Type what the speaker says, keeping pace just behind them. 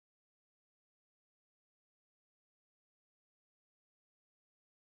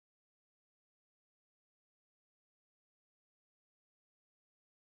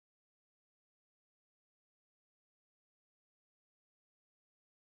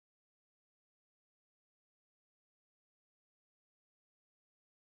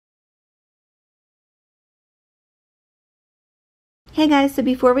Hey guys, so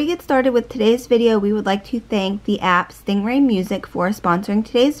before we get started with today's video, we would like to thank the app Stingray Music for sponsoring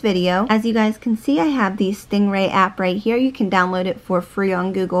today's video. As you guys can see, I have the Stingray app right here. You can download it for free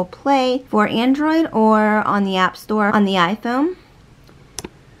on Google Play for Android or on the App Store on the iPhone.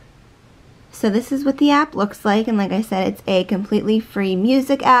 So this is what the app looks like, and like I said, it's a completely free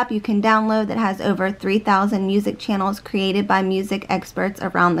music app you can download that has over 3,000 music channels created by music experts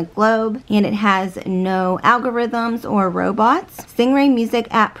around the globe, and it has no algorithms or robots. Stingray Music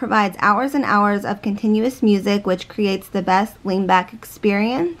app provides hours and hours of continuous music, which creates the best lean-back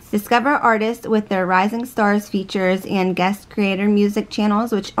experience. Discover artists with their Rising Stars features and guest creator music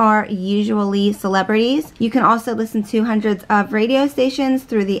channels, which are usually celebrities. You can also listen to hundreds of radio stations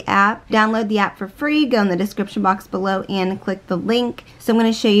through the app. Download the app for free. Go in the description box below and click the link. So I'm going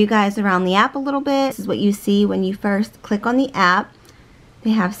to show you guys around the app a little bit. This is what you see when you first click on the app. They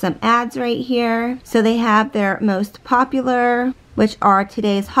have some ads right here. So they have their most popular, which are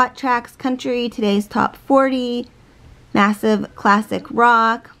today's hot tracks, country, today's top 40, massive classic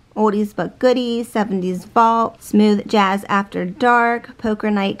rock, oldies but goodies, 70s vault, smooth jazz after dark, poker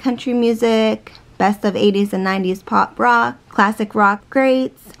night country music, best of 80s and 90s pop rock, classic rock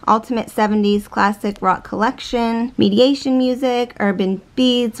greats, ultimate 70s classic rock collection, mediation music, urban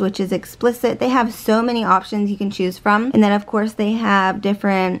beats, which is explicit. They have so many options you can choose from. And then of course they have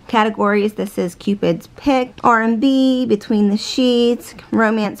different categories. This is Cupid's Pick, R&B, Between the Sheets,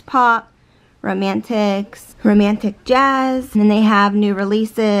 romance pop, romantics, romantic jazz, and then they have new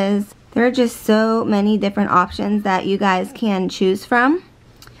releases. There are just so many different options that you guys can choose from.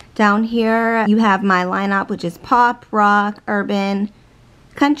 Down here you have my lineup, which is pop, rock, urban,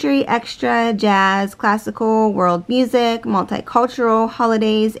 country, extra, jazz, classical, world music, multicultural,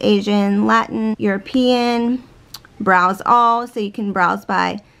 holidays, Asian, Latin, European, browse all, so you can browse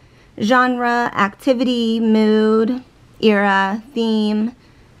by genre, activity, mood, era, theme.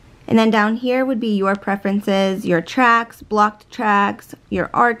 And then down here would be your preferences, your tracks, blocked tracks, your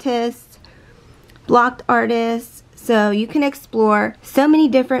artists, blocked artists. So you can explore so many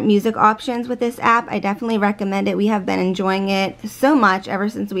different music options with this app. I definitely recommend it. We have been enjoying it so much ever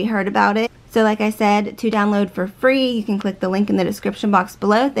since we heard about it. So like I said, to download for free, you can click the link in the description box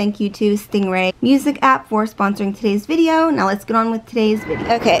below. Thank you to Stingray Music app for sponsoring today's video. Now let's get on with today's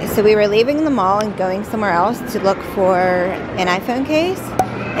video. Okay, so we were leaving the mall and going somewhere else to look for an iPhone case.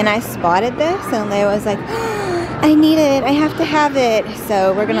 And I spotted this and Leia was like, oh, I need it, I have to have it.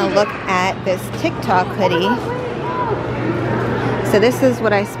 So we're gonna look at this TikTok hoodie. So this is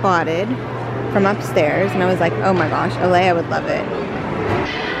what I spotted from upstairs, and I was like, oh my gosh, Alea would love it.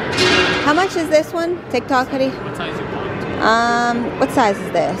 How much is this one? TikTok hoodie? What size you want? What size is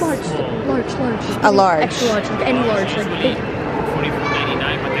this? Large. A large. Extra large, like any large. Like big.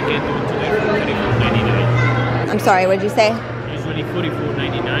 $44.99, but they can't do it today for $34.99. I'm sorry, what did you say? Usually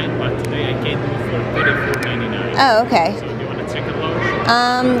 $44.99, but today I can't do it for $34.99. Oh, okay. So do you want to check it large?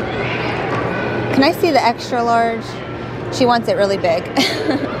 Can I see the extra large? She wants it really big.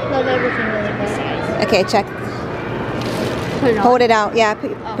 Love everything really big. Okay, check. Put it on. Hold it out. Yeah,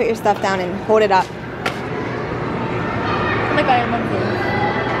 put your stuff down and hold it up. Like I am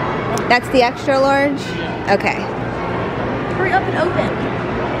on. That's the extra large? Okay. Hurry up and open.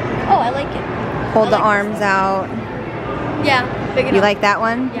 Oh, I like it. Hold the arms out. Yeah, big enough. You like that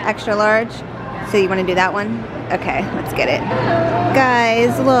one? Yeah. Extra large? So you want to do that one? Okay, let's get it.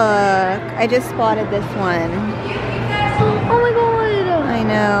 Guys, look. I just spotted this one. Oh my god. I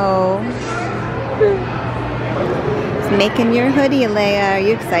know. It's making your hoodie, Alea. Are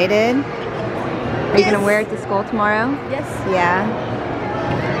you excited? Are you going to wear it to school tomorrow? Yes. Yeah.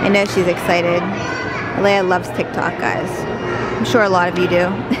 I know she's excited. Alea loves TikTok, guys. I'm sure a lot of you do.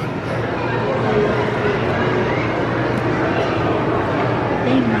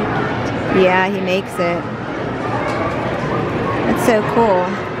 They make it. Yeah, he makes it. That's so cool.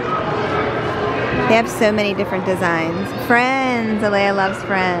 They have so many different designs. Friends. Alea loves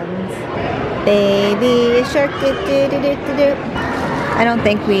Friends. Baby shark. I don't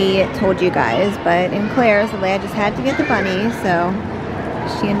think we told you guys, but in Claire's, Alea just had to get the bunny, so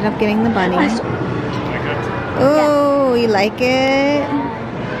she ended up getting the bunny. Oh, you like it?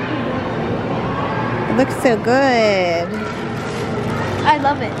 It looks so good. I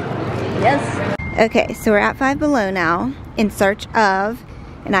love it. Yes. Okay, so we're at Five Below now in search of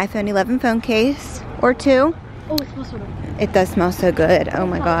an iPhone 11 phone case or two. Oh, it smells so good. It does smell so good. Oh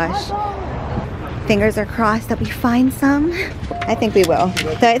my gosh. Fingers are crossed that we find some. I think we will.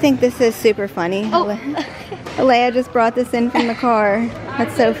 So I think this is super funny. Oh. Alea just brought this in from the car.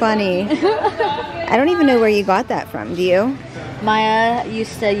 That's so funny. I don't even know where you got that from. Do you? Maya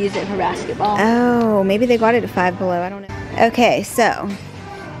used to use it for basketball. Oh, maybe they got it at Five Below. I don't know. Okay, so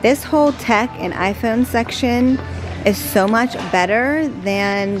this whole tech and iPhone section is so much better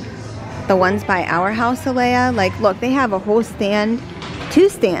than the ones by our house, Alea. Like, look, they have a whole stand, 2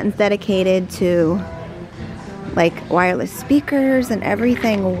 stands dedicated to like wireless speakers and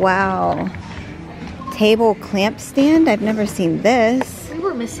everything. Wow. Table clamp stand, I've never seen this. We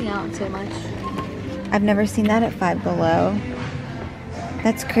were missing out on so much. I've never seen that at Five Below.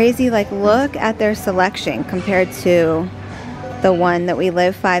 That's crazy. Like, look at their selection compared to the one that we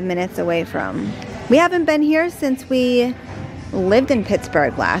live 5 minutes away from. We haven't been here since we lived in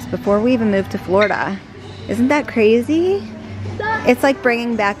Pittsburgh last, before we even moved to Florida. Isn't that crazy? It's like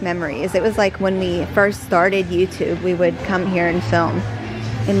bringing back memories. It was like when we first started YouTube, we would come here and film.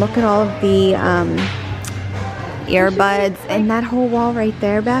 And look at all of the earbuds and that whole wall right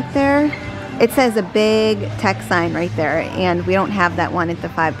there back there. It says a big tech sign right there, and we don't have that one at the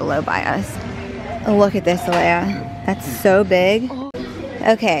Five Below by us. Oh, look at this, Alea. That's so big.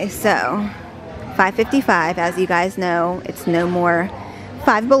 Okay, so 5:55, as you guys know, it's no more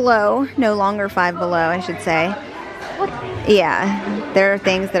Five Below, no longer Five Below, I should say. Yeah, there are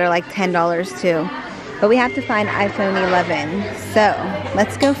things that are like $10 too. But we have to find iPhone 11. So,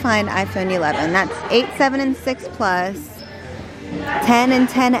 let's go find iPhone 11. That's 8, 7, and 6 Plus, 10 and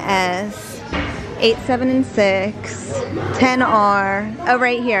 10S, 8, 7, and 6, 10R. Oh,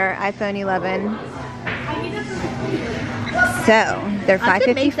 right here, iPhone 11. So, they're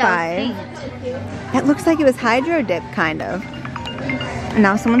 $5.55. That looks like it was hydro dip, kind of. And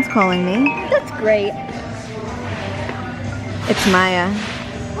now someone's calling me. That's great. It's Maya.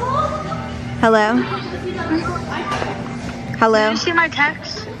 Hello? Hello? Did you see my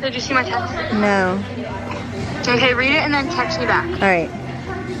text? Did you see my text? No. Okay, read it and then text me back. Alright.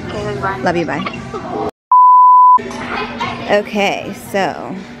 Okay, bye. Love you, bye. Okay,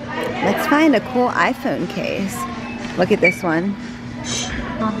 so let's find a cool iPhone case. Look at this one.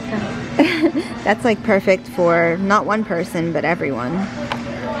 Awesome. That's like perfect for not one person, but everyone.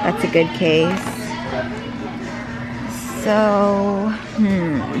 That's a good case. So,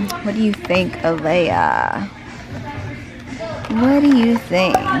 what do you think, Alea? What do you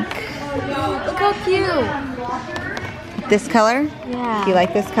think? Look how cute. This color? Yeah. Do you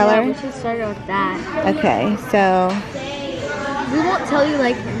like this color? Yeah, we should start with that. Okay, so We won't tell you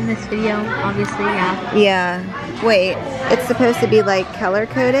like in this video, obviously, yeah. yeah. Wait, it's supposed to be like color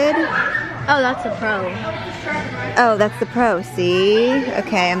coded? Oh, that's a pro. Oh, that's the Pro, see?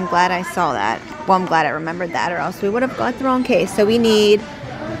 Okay, I'm glad I saw that. Well, I'm glad I remembered that, or else we would have got the wrong case. So we need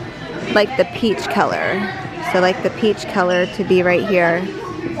like the peach color. So like the peach color to be right here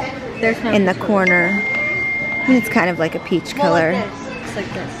There's no in the peach corner. I mean, it's kind of like a peach color. color. Well, like this. It's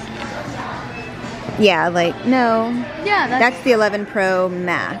like this. Yeah, like, no. Yeah, That's the 11 Pro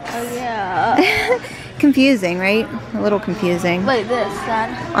Max. Oh, yeah. Confusing, right? A little confusing. Wait, this,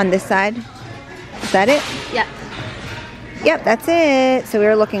 Dad. On this side? Is that it? Yeah. Yep, that's it. So we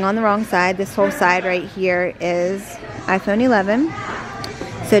were looking on the wrong side. This whole side right here is iPhone 11.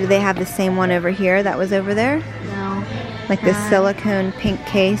 So do they have the same one over here that was over there? No. Like the silicone pink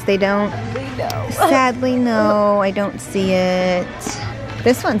case? They don't? No. Sadly, no. I don't see it.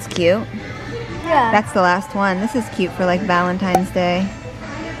 This one's cute. Yeah. That's the last one. This is cute for like Valentine's Day.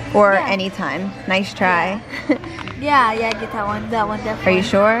 Or Yeah. anytime. Nice try. Yeah, get that one. That one definitely. Are you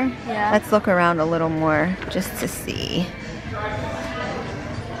sure? Yeah. Let's look around a little more just to see.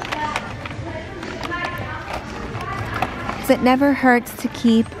 It never hurts to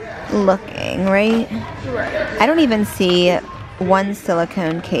keep looking, right? Right. I don't even see one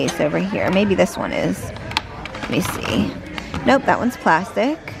silicone case over here. Maybe this one is. Let me see. Nope, that one's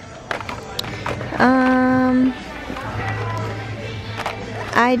plastic.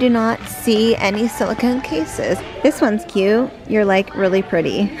 I do not see any silicone cases. This one's cute. You're like really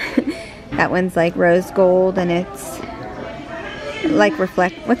pretty. That one's like rose gold and it's like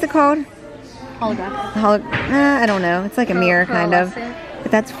what's it called? Holographic. I don't know. It's like a mirror kind of. Pearlescent.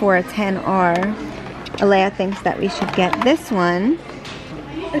 But that's for a 10R. Alea thinks that we should get this one.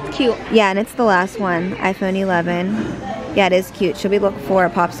 It's cute. Yeah, and it's the last one. iPhone 11. Yeah, it is cute. Should we look for a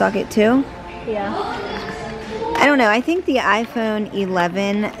pop socket too? Yeah. I don't know. I think the iPhone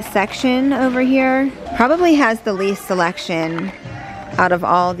 11 section over here probably has the least selection out of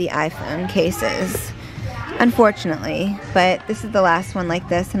all the iPhone cases. Unfortunately, but this is the last one like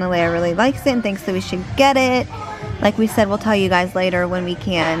this, and Alea really likes it and thinks that we should get it. Like we said, we'll tell you guys later when we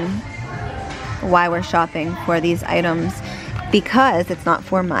can why we're shopping for these items, because it's not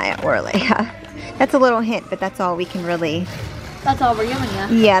for Maya or Alea. That's a little hint, but that's all we can really That's all we're giving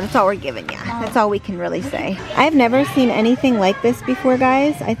you. Yeah, that's all we're giving you. That's all we can really say. I've never seen anything like this before,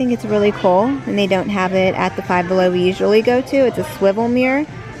 guys. I think it's really cool, and they don't have it at the Five Below we usually go to. It's a swivel mirror.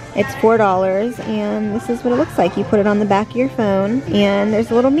 It's $4, and this is what it looks like. You put it on the back of your phone, and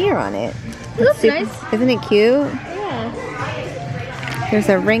there's a little mirror on it. It looks nice. Isn't it cute? Yeah. There's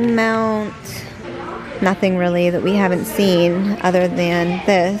a ring mount. Nothing really that we haven't seen other than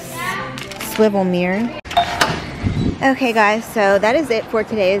this swivel mirror. Okay guys, so that is it for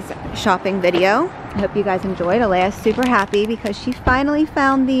today's shopping video. I hope you guys enjoyed. Alea's super happy because she finally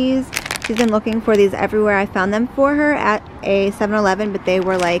found these. She's been looking for these everywhere. I found them for her at a 7-Eleven, but they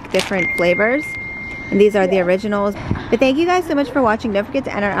were like different flavors. And these are the originals. But thank you guys so much for watching. Don't forget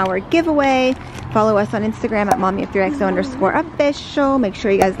to enter our giveaway. Follow us on Instagram at mommyofthreexo_official. Make sure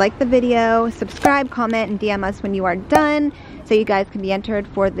you guys like the video, subscribe, comment, and DM us when you are done so you guys can be entered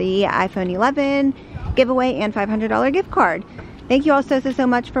for the iPhone 11 giveaway and $500 gift card. Thank you all so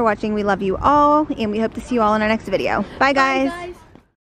much for watching. We love you all, and we hope to see you all in our next video. Bye guys. Bye, guys.